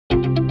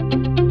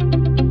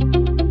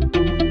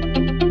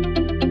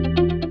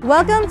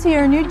Welcome to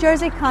your New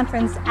Jersey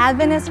Conference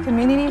Adventist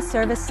Community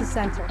Services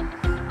Center.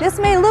 This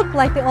may look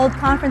like the old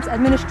Conference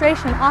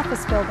Administration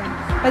office building,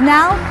 but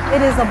now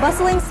it is a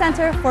bustling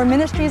center for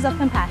ministries of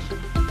compassion.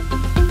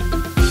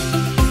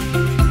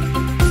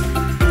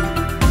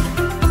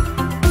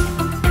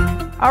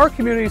 Our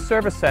Community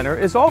Service Center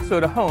is also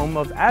the home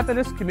of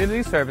Adventist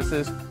Community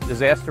Services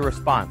Disaster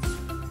Response.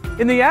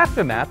 In the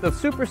aftermath of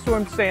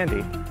Superstorm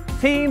Sandy,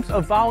 teams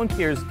of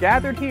volunteers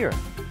gathered here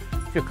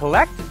to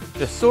collect,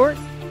 to sort,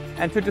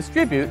 and to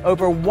distribute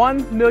over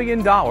 $1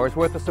 million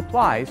worth of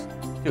supplies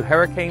to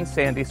Hurricane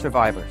Sandy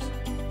survivors.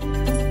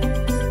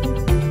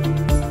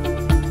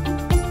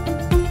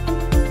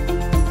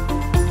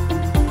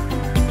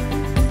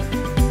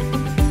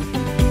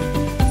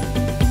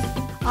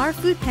 Our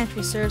food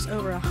pantry serves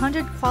over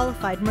 100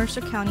 qualified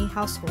Mercer County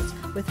households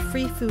with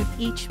free food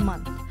each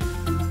month.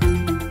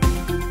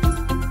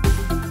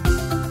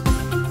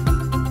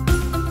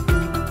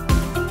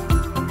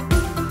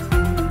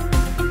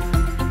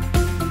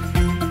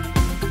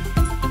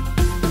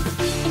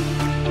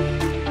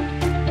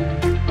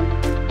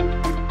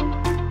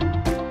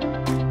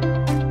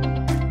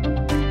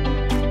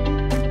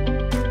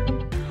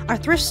 Our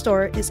thrift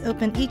store is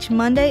open each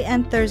Monday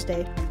and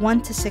Thursday,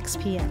 1 to 6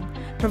 p.m.,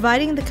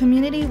 providing the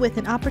community with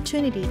an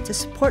opportunity to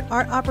support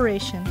our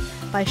operation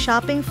by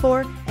shopping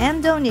for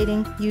and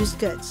donating used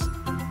goods.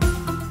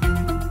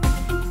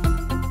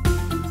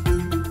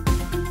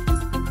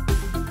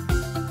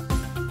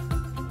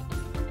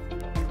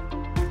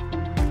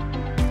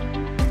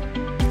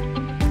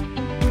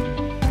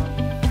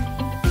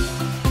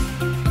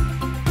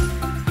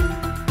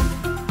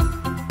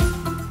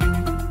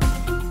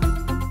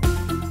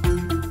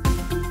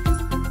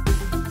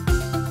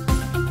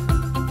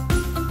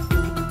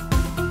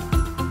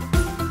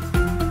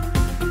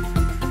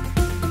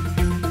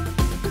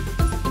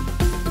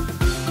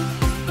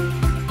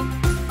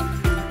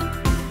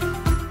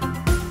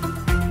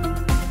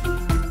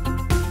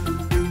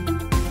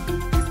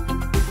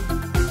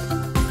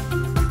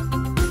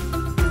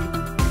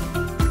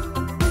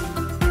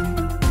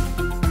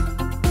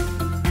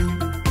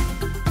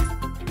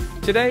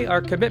 Today, our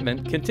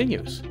commitment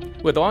continues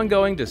with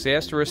ongoing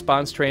disaster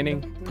response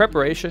training,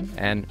 preparation,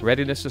 and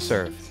readiness to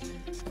serve.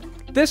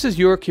 This is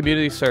your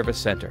Community Service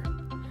Center.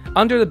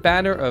 Under the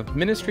banner of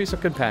Ministries of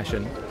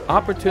Compassion,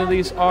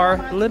 opportunities are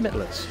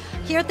limitless.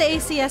 Here at the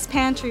ACS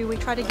Pantry, we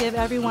try to give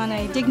everyone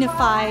a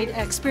dignified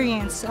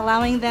experience,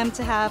 allowing them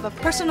to have a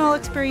personal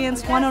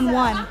experience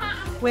one-on-one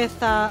with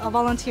a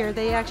volunteer.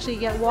 They actually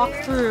get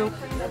walked through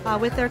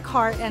with their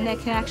cart, and they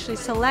can actually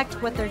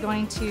select what they're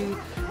going to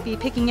be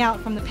picking out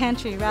from the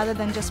pantry rather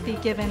than just be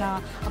given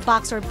a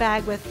box or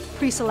bag with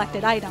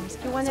pre-selected items.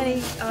 Do you want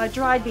any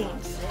dried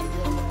beans?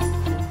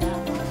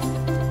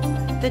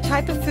 The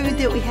type of food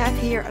that we have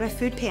here at a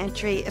food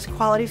pantry is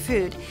quality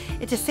food.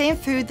 It's the same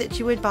food that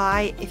you would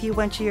buy if you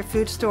went to your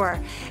food store.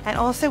 And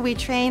also we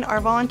train our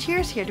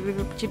volunteers here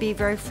to be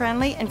very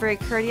friendly and very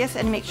courteous,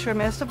 and make sure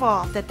most of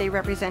all that they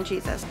represent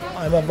Jesus.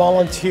 I'm a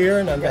volunteer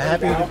and I'm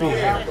happy to be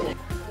here.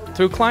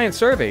 Through client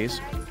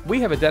surveys, we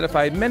have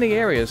identified many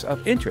areas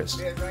of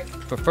interest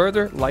for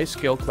further life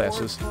skill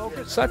classes,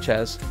 such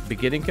as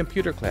beginning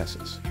computer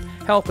classes,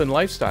 health and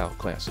lifestyle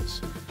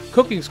classes,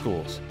 cooking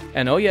schools,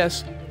 and oh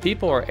yes,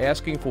 people are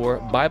asking for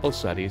Bible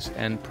studies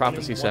and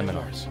prophecy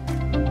seminars.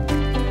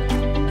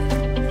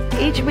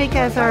 Each week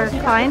as our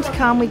clients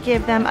come, we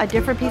give them a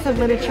different piece of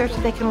literature so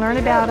they can learn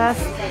about us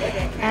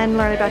and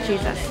learn about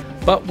Jesus.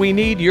 But we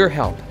need your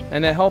help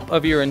and the help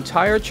of your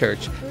entire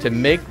church to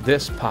make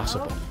this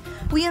possible.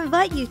 We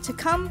invite you to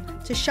come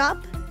to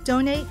shop,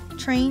 donate,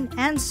 train,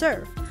 and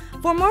serve.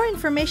 For more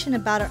information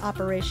about our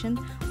operation,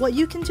 what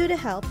you can do to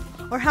help,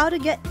 or how to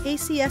get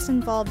ACS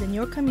involved in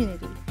your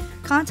community,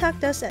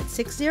 contact us at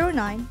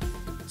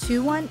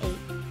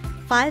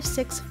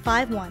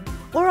 609-218-5651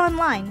 or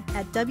online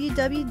at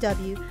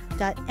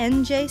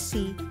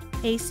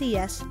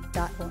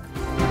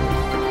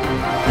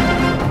www.njcacs.org.